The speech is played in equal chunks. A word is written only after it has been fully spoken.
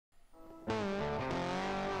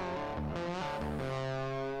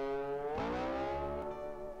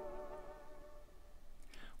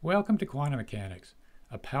Welcome to quantum mechanics,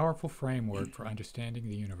 a powerful framework for understanding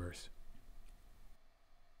the universe.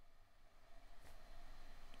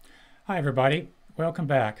 Hi everybody, welcome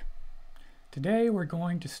back. Today we're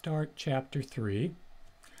going to start Chapter 3,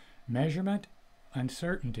 Measurement,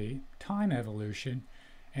 Uncertainty, Time Evolution,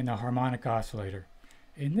 and the Harmonic Oscillator.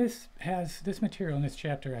 And this material in this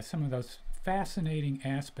chapter has some of those fascinating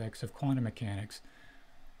aspects of quantum mechanics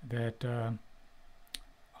that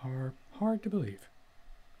are hard to believe.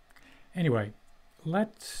 Anyway,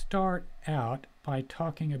 let's start out by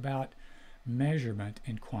talking about measurement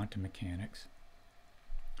in quantum mechanics.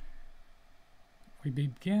 We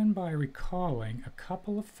begin by recalling a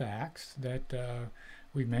couple of facts that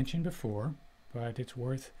we've mentioned before, but it's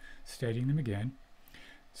worth stating them again.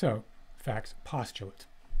 So, facts, postulates.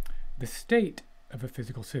 The state of a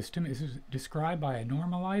physical system is described by a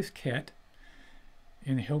normalized ket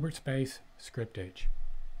in the Hilbert space script H.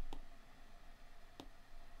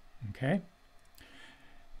 Okay?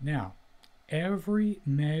 Now, every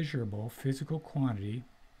measurable physical quantity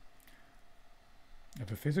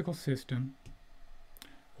of a physical system,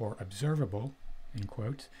 or observable, in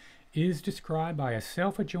quotes, is described by a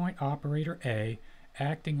self-adjoint operator A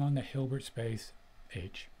acting on the Hilbert space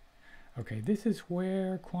H. Okay, this is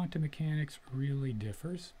where quantum mechanics really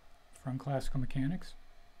differs from classical mechanics.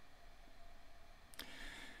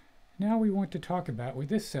 Now we want to talk about, with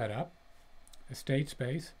this setup, a state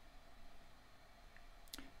space,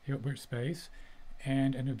 Hilbert space,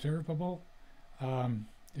 and an observable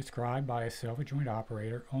described by a self-adjoint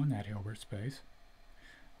operator on that Hilbert space.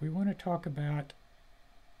 We want to talk about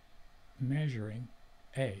measuring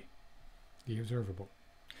A, the observable.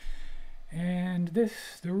 And the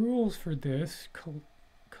rules for this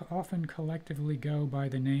often collectively go by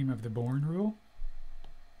the name of the Born rule.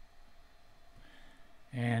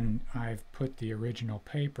 And I've put the original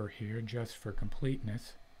paper here just for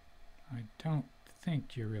completeness. I don't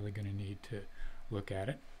think you're really going to need to look at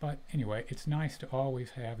it, but anyway, it's nice to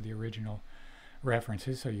always have the original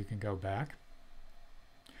references so you can go back.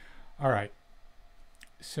 All right,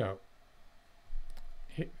 so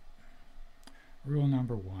rule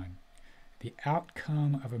number 1, the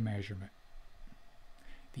outcome of a measurement.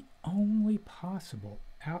 The only possible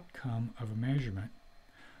outcome of a measurement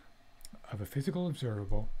of a physical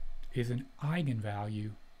observable is an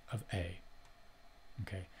eigenvalue of A.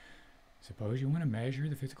 Okay. Suppose you want to measure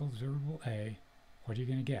the physical observable A, what are you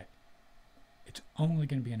going to get? It's only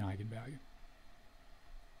going to be an eigenvalue.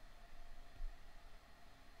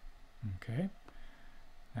 Okay,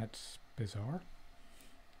 that's bizarre,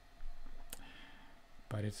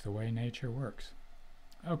 but it's the way nature works.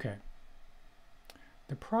 Okay,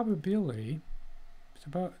 the probability,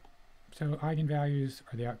 so eigenvalues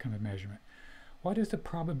are the outcome of measurement. What is the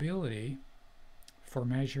probability for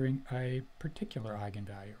measuring a particular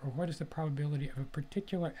eigenvalue, or what is the probability of a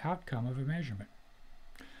particular outcome of a measurement?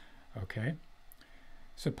 Okay,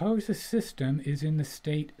 suppose the system is in the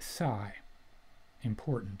state psi,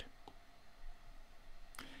 important,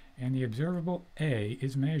 and the observable A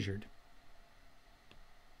is measured.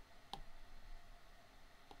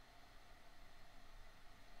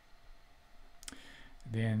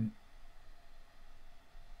 Then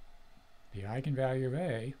the eigenvalue of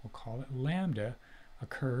A, we'll call it lambda,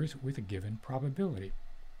 occurs with a given probability.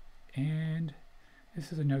 And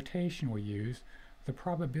this is a notation we use, the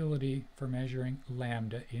probability for measuring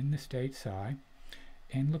lambda in the state psi.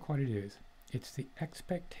 And look what it is. It's the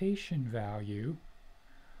expectation value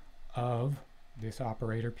of this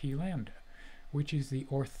operator P lambda, which is the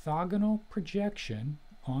orthogonal projection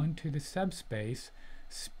onto the subspace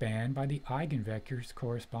spanned by the eigenvectors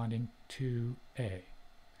corresponding to A.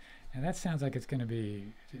 Now that sounds like it's going to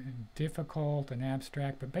be difficult and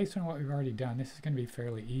abstract, but based on what we've already done, this is going to be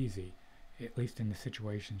fairly easy, at least in the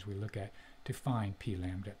situations we look at, to find P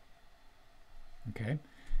lambda. Okay,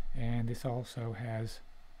 and this also has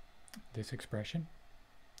this expression.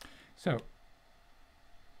 So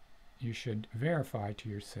you should verify to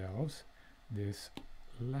yourselves this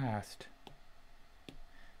last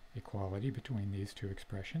equality between these two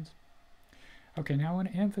expressions. Okay, now I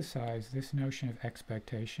want to emphasize this notion of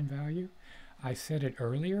expectation value. I said it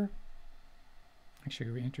earlier.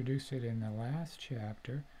 Actually, we introduced it in the last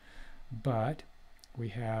chapter, but we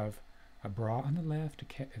have a bra on the left,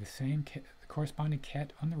 the corresponding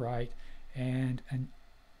ket on the right, and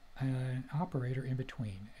an operator in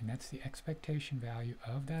between, and that's the expectation value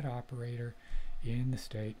of that operator in the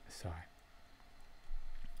state psi.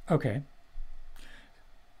 Okay,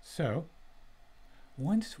 so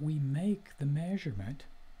once we make the measurement,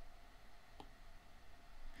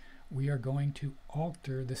 we are going to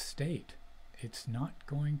alter the state. It's not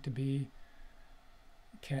going to be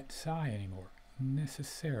ket psi anymore,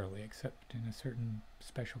 necessarily, except in a certain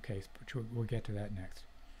special case, which we'll get to that next.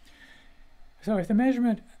 So if the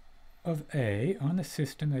measurement of A on the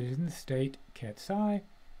system that is in the state ket psi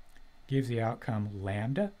gives the outcome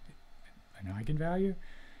lambda, an eigenvalue,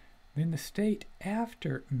 then the state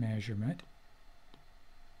after measurement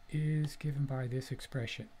is given by this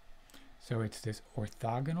expression. So it's this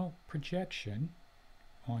orthogonal projection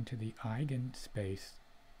onto the eigenspace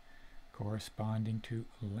corresponding to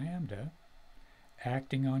lambda,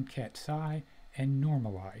 acting on ket psi and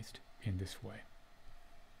normalized in this way.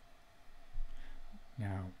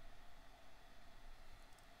 Now,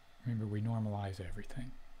 remember, we normalize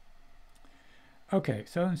everything. Okay,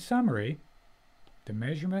 so in summary, the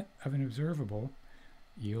measurement of an observable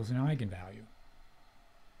yields an eigenvalue.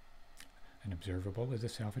 An observable is a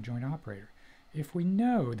self-adjoint operator. If we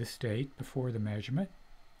know the state before the measurement,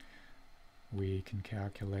 we can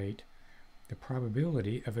calculate the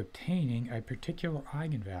probability of obtaining a particular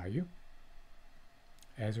eigenvalue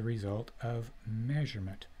as a result of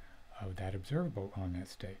measurement of that observable on that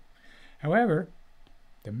state. However,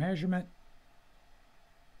 the measurement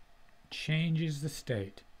changes the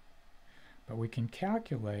state, but we can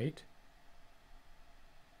calculate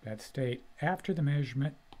that state after the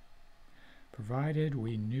measurement provided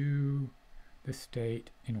we knew the state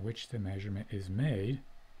in which the measurement is made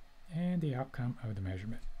and the outcome of the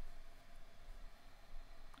measurement.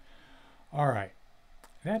 Alright,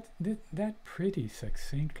 that pretty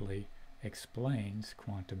succinctly explains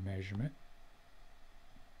quantum measurement,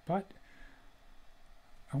 but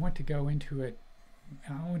I want to go into it.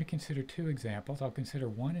 I want to consider two examples. I'll consider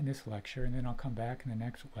one in this lecture, and then I'll come back in the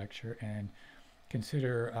next lecture and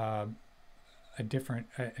consider a different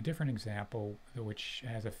example which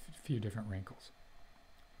has a few different wrinkles.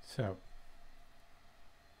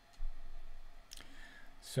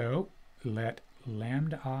 So let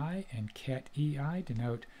lambda I and ket ei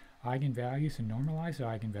denote eigenvalues and normalized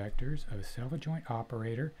eigenvectors of a self-adjoint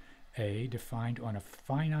operator A defined on a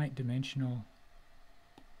finite dimensional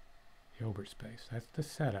Hilbert space. That's the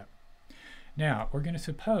setup. Now, we're going to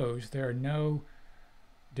suppose there are no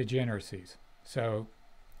degeneracies. So,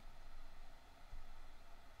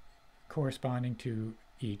 corresponding to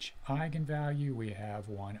each eigenvalue, we have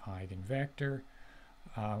one eigenvector.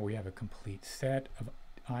 We have a complete set of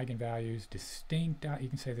eigenvalues, distinct, you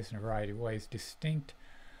can say this in a variety of ways, distinct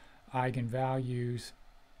eigenvalues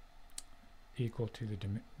equal to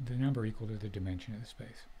the number equal to the dimension of the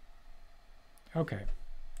space. Okay,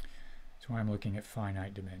 so I'm looking at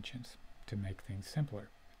finite dimensions to make things simpler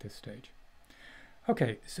at this stage.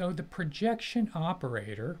 Okay, so the projection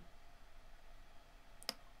operator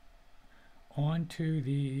onto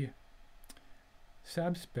the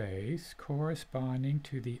subspace corresponding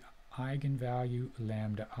to the eigenvalue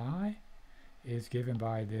lambda I is given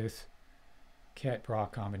by this Ket-Bra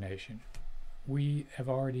combination. We have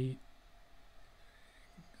already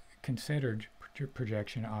considered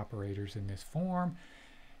projection operators in this form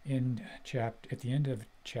at the end of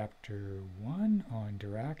chapter 1 on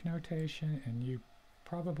Dirac notation, and you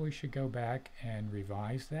probably should go back and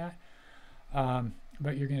revise that,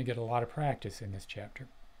 but you're going to get a lot of practice in this chapter.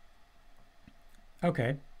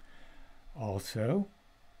 Okay, also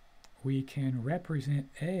we can represent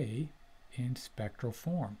A in spectral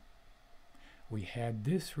form. We had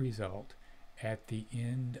this result at the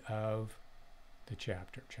end of the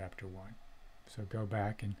chapter 1. So go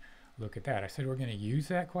back and look at that. I said we're going to use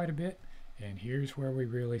that quite a bit, and here's where we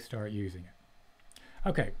really start using it.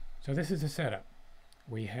 Okay, so this is the setup.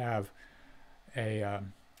 We have a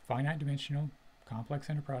finite dimensional complex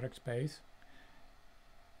inner product space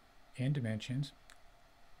in dimensions,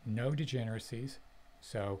 no degeneracies,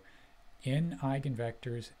 so n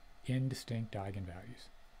eigenvectors in distinct eigenvalues.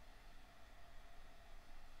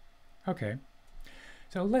 Okay,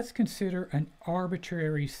 so let's consider an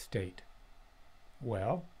arbitrary state.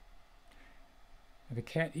 Well, the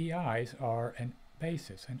ket EIs are an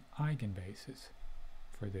basis, an eigenbasis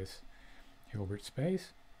for this Hilbert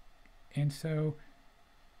space, and so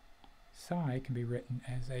psi can be written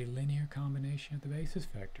as a linear combination of the basis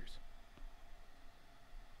vectors.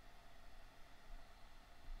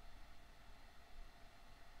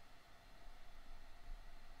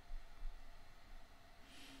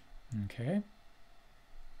 Okay,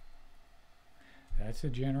 that's the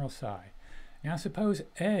general psi. Now suppose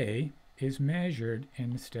A is measured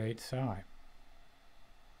in the state psi.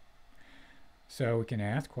 So we can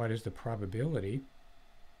ask, what is the probability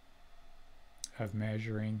of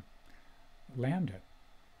measuring lambda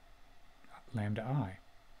I?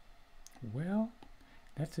 Well,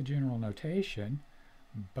 that's the general notation,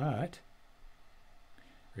 but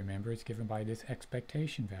remember it's given by this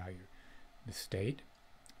expectation value. The state,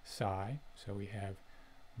 psi, so we have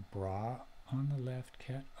bra on the left,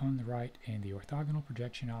 cat on the right, and the orthogonal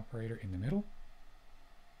projection operator in the middle.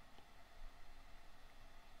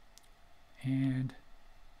 And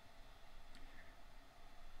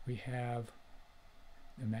we have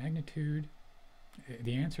the magnitude,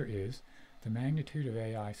 the answer is the magnitude of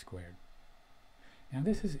AI squared. Now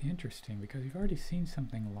this is interesting because we've already seen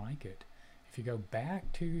something like it. If you go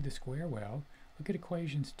back to the square well, look at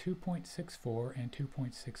equations 2.64 and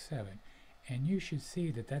 2.67, and you should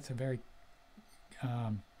see that that's a very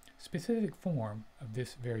specific form of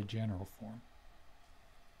this very general form.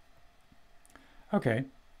 Okay,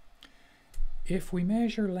 if we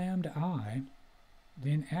measure lambda I,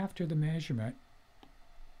 then after the measurement,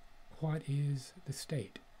 what is the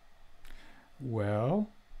state? Well,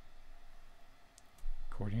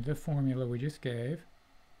 according to the formula we just gave,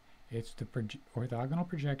 it's the orthogonal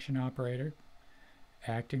projection operator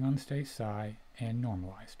acting on the state psi and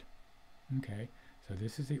normalized. Okay, so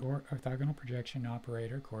this is the orthogonal projection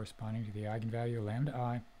operator corresponding to the eigenvalue lambda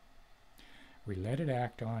I. We let it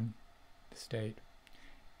act on the state,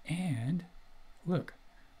 and look,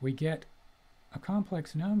 we get a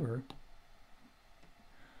complex number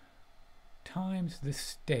times the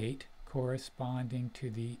state corresponding to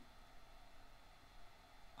the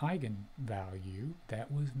eigenvalue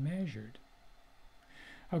that was measured.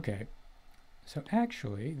 Okay, so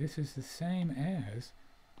actually this is the same as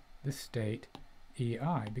the state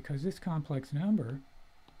EI, because this complex number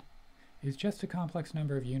is just a complex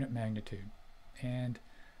number of unit magnitude, and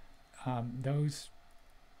those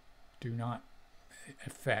do not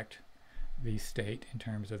affect the state in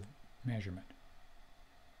terms of measurement.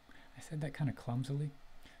 I said that kind of clumsily.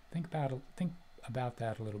 Think about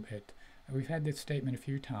that a little bit. We've had this statement a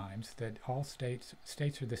few times that all states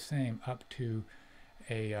are the same up to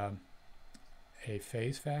a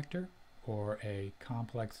phase factor, or a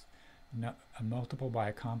multiple by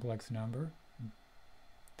a complex number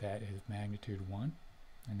that is magnitude 1,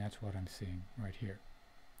 and that's what I'm seeing right here.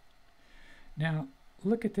 Now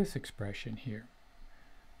look at this expression here.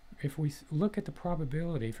 If we look at the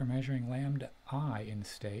probability for measuring lambda I in the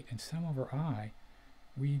state and sum over I,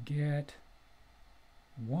 we get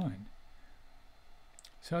 1.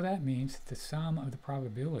 So that means that the sum of the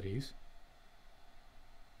probabilities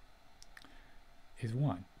is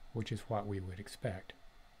 1, which is what we would expect.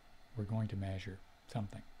 We're going to measure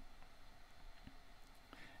something.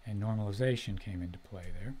 And normalization came into play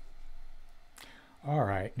there. All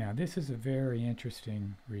right, now this is a very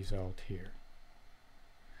interesting result here.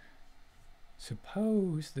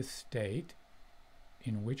 Suppose the state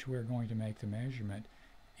in which we're going to make the measurement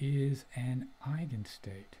is an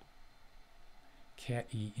eigenstate, ket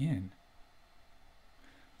En.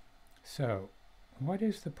 So, what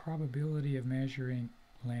is the probability of measuring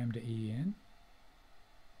lambda En?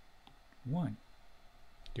 1.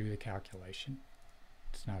 Do the calculation.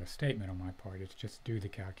 It's not a statement on my part, it's just do the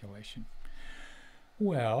calculation.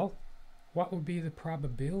 Well, what would be the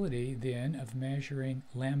probability then of measuring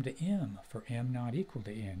lambda m for m not equal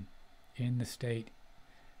to n in the state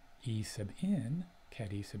E sub n,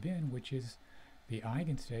 ket E sub n, which is the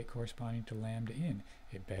eigenstate corresponding to lambda n?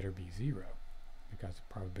 It better be 0, because the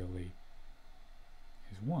probability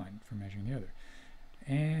is 1 for measuring the other.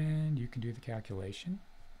 And you can do the calculation,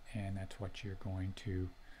 and that's what you're going to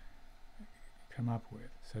come up with.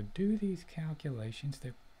 So do these calculations.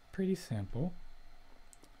 They're pretty simple.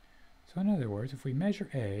 So in other words, if we measure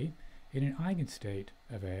A in an eigenstate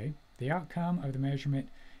of A, the outcome of the measurement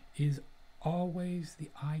is always the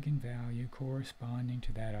eigenvalue corresponding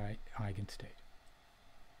to that eigenstate.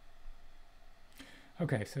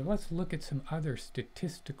 Okay, so let's look at some other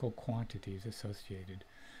statistical quantities associated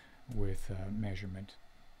with measurement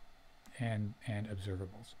and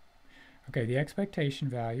observables. Okay, the expectation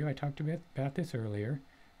value, I talked about this earlier,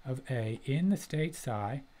 of A in the state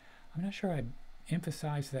psi. I'm not sure I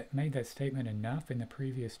emphasized that, made that statement enough in the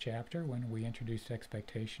previous chapter when we introduced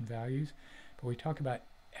expectation values, but we talk about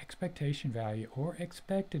expectation value or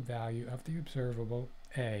expected value of the observable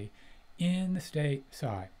A in the state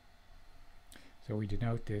psi. So we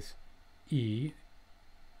denote this E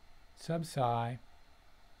sub psi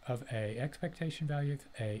of A, expectation value of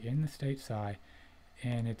A in the state psi,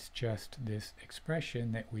 and it's just this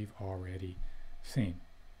expression that we've already seen.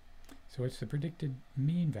 So it's the predicted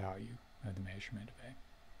mean value of the measurement of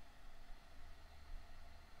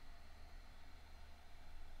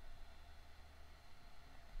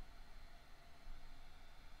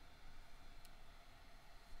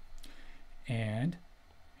A. And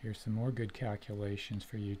here's some more good calculations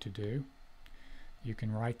for you to do. you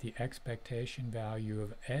can write the expectation value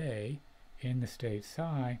of A in the state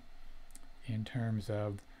psi in terms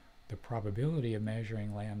of the probability of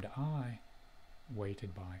measuring lambda I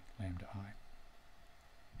weighted by lambda I.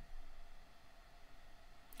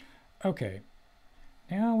 Okay,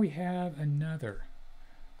 now we have another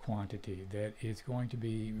quantity that is going to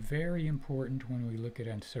be very important when we look at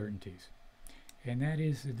uncertainties, and that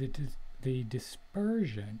is the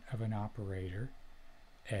dispersion of an operator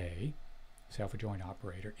A, self-adjoint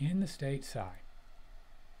operator, in the state psi.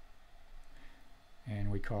 And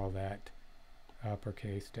we call that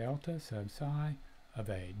uppercase delta sub psi of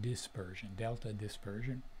A, dispersion, delta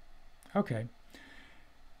dispersion. Okay,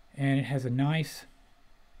 and it has a nice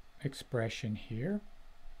expression here,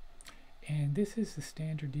 and this is the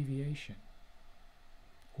standard deviation,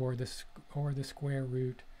 or the square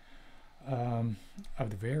root of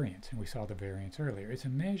the variance, and we saw the variance earlier. It's a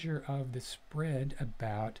measure of the spread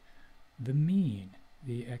about the mean,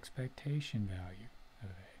 the expectation value of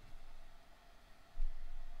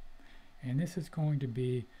A. And this is going to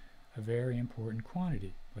be a very important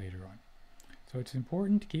quantity later on. So it's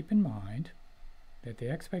important to keep in mind that the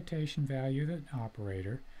expectation value of an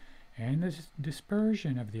operator and the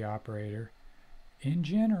dispersion of the operator in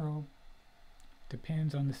general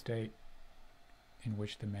depends on the state in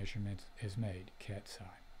which the measurement is made, ket psi.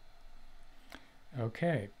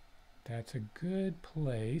 Okay, that's a good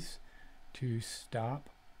place to stop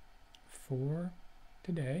for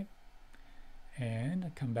today,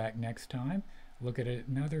 and come back next time, look at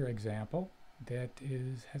another example that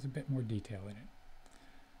has a bit more detail in it.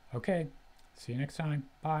 Okay, see you next time.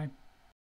 Bye.